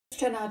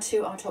turn now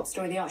to our top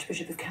story. The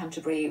Archbishop of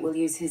Canterbury will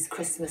use his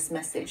Christmas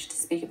message to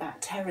speak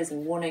about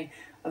terrorism, warning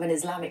of an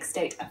Islamic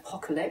State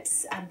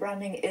apocalypse and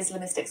branding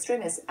Islamist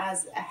extremists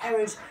as a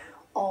Herod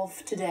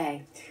of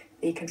today.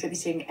 The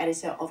contributing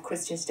editor of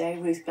Christian Today,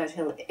 Ruth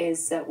Gledhill,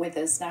 is with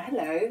us now.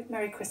 Hello,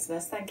 Merry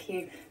Christmas. Thank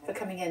you for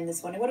coming in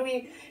this morning.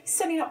 He's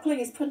certainly not pulling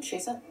his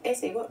punches,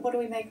 is he? What do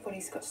we make of what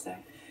he's got to say?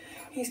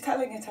 He's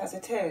telling it as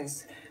it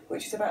is,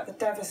 which is about the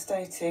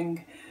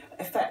devastating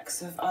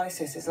effects of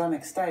ISIS,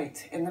 Islamic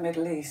State, in the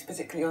Middle East,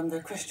 particularly on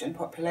the Christian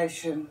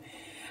population.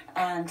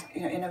 And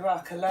in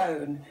Iraq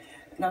alone,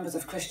 numbers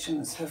of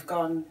Christians have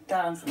gone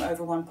down from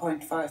over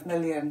 1.5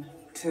 million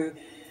to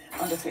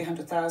under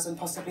 300,000,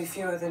 possibly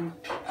fewer than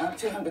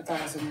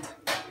 200,000,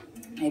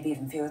 maybe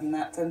even fewer than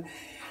that. And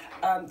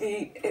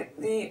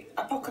the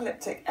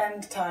apocalyptic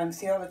end-time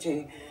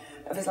theology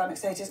of Islamic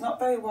State is not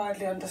very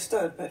widely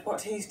understood, but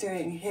what he's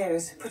doing here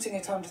is putting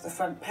it onto the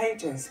front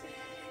pages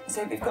and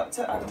saying we've got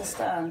to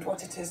understand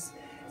what it is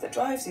that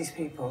drives these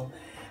people.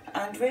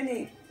 And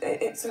really,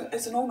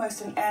 it's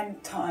almost an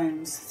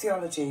end-times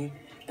theology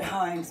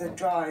behind the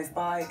drive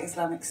by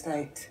Islamic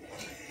State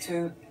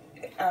to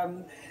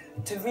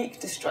wreak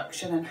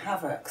destruction and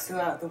havoc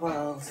throughout the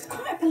world. It's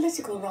quite a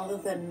political rather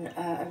than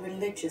a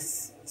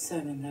religious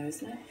sermon, though,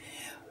 isn't it?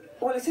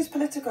 Well, it is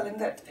political in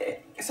that,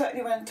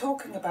 certainly when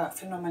talking about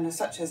phenomena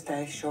such as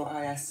Daesh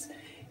or IS,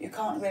 you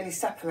can't really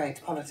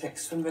separate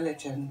politics from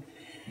religion.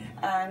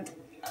 And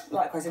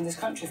likewise, in this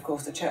country, of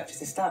course, the church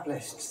is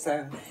established,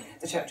 so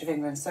the Church of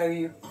England.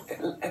 So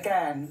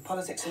again,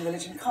 politics and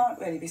religion can't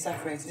really be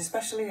separated,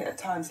 especially at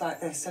times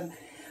like this. And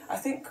I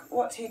think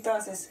what he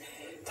does is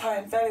tie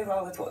in very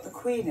well with what the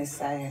Queen is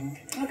saying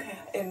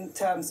in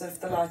terms of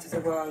the light of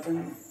the world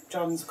and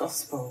John's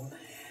Gospel.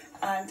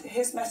 And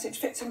his message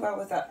fits in well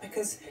with that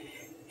because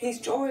he's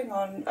drawing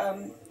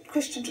on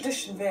Christian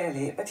tradition,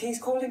 really, but he's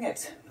calling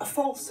it a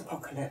false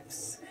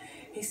apocalypse.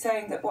 He's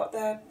saying that what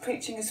they're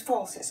preaching is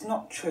false, it's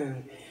not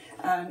true,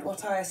 and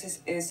what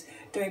IS is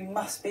doing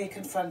must be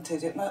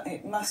confronted,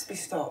 it must be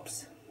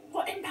stopped.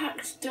 What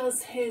impact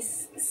does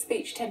his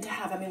speech tend to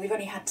have? I mean, we've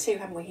only had two,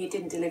 haven't we? He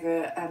didn't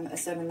deliver a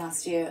sermon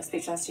last year, a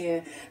speech last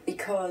year,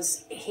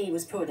 because he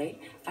was poorly.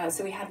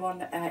 So we had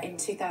one in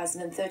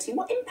 2013.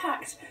 What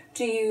impact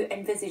do you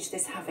envisage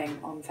this having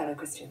on fellow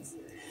Christians?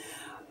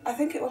 I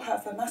think it will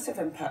have a massive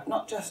impact,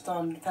 not just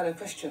on fellow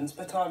Christians,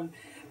 but on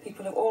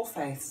people of all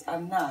faiths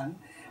and none.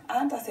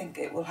 And I think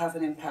it will have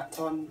an impact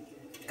on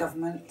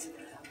government,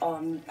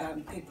 on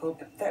people.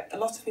 A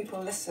lot of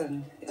people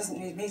listen. It doesn't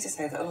need me to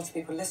say that a lot of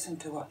people listen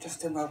to what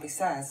Justin Welby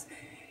says.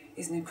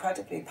 He's an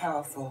incredibly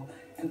powerful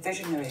and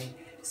visionary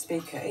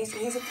speaker.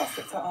 He's a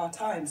prophet for our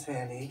times,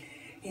 really.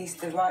 He's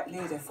the right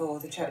leader for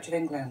the Church of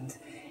England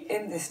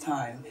in this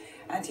time.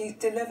 And he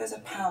delivers a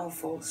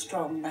powerful,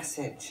 strong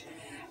message.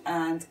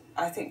 And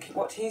I think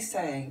what he's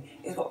saying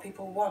is what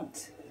people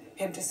want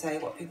him to say,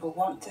 what people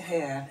want to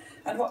hear,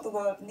 and what the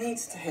world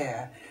needs to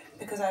hear,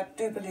 because I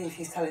do believe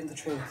he's telling the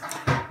truth.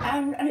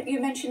 And you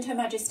mentioned Her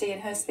Majesty in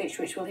her speech,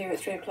 which we'll hear at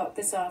 3 o'clock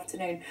this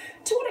afternoon.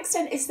 To what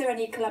extent is there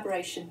any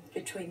collaboration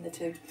between the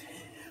two?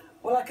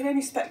 Well, I can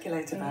only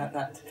speculate about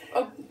that.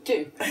 Oh,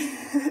 do?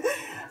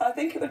 I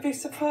think it would be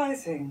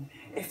surprising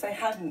if they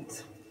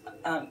hadn't,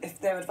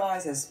 if their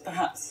advisors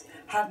perhaps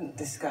hadn't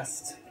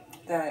discussed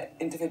their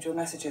individual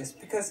messages,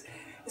 because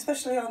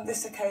especially on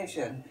this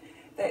occasion,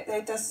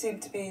 there does seem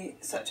to be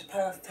such a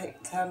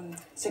perfect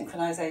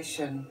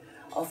synchronisation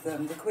of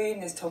them. The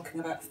Queen is talking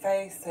about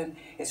faith, and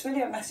it's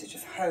really a message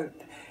of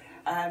hope,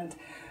 and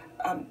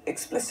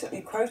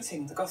explicitly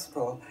quoting the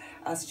Gospel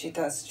as she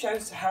does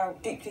shows how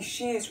deeply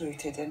she is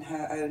rooted in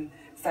her own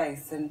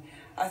faith. And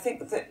I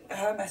think that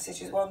her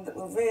message is one that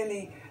will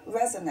really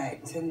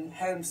resonate in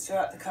homes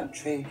throughout the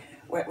country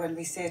when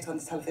we see it on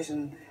the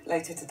television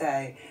later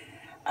today.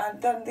 And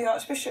then the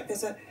Archbishop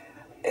is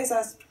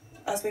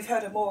as we've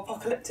heard, a more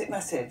apocalyptic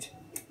message,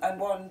 and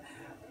one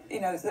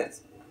that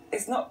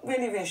is not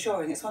really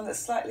reassuring. It's one that's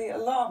slightly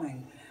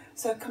alarming.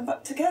 So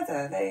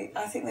together,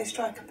 I think they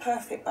strike a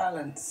perfect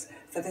balance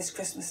for this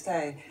Christmas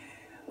Day.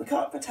 We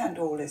can't pretend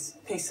all is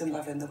peace and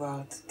love in the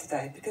world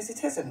today, because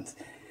it isn't.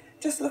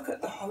 Just look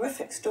at the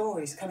horrific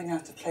stories coming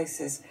out of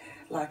places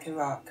like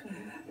Iraq.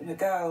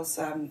 Girls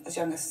as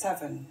young as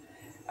 7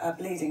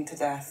 bleeding to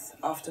death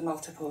after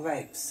multiple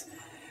rapes.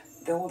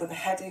 All the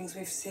beheadings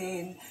we've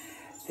seen,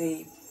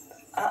 the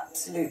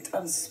absolute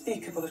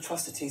unspeakable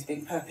atrocities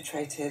being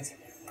perpetrated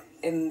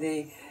in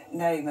the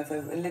name of a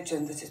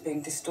religion that is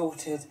being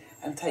distorted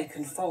and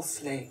taken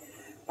falsely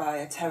by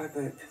a terror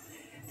group.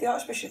 The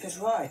Archbishop is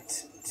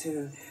right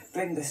to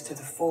bring this to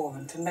the fore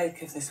and to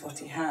make of this what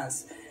he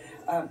has.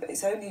 But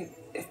it's only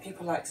if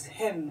people like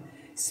him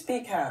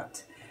speak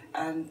out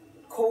and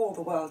call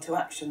the world to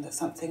action that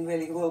something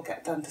really will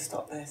get done to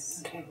stop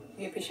this. Okay,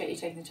 we appreciate you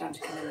taking the time to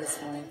come in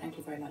this morning. Thank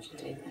you very much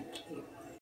indeed. Thank you.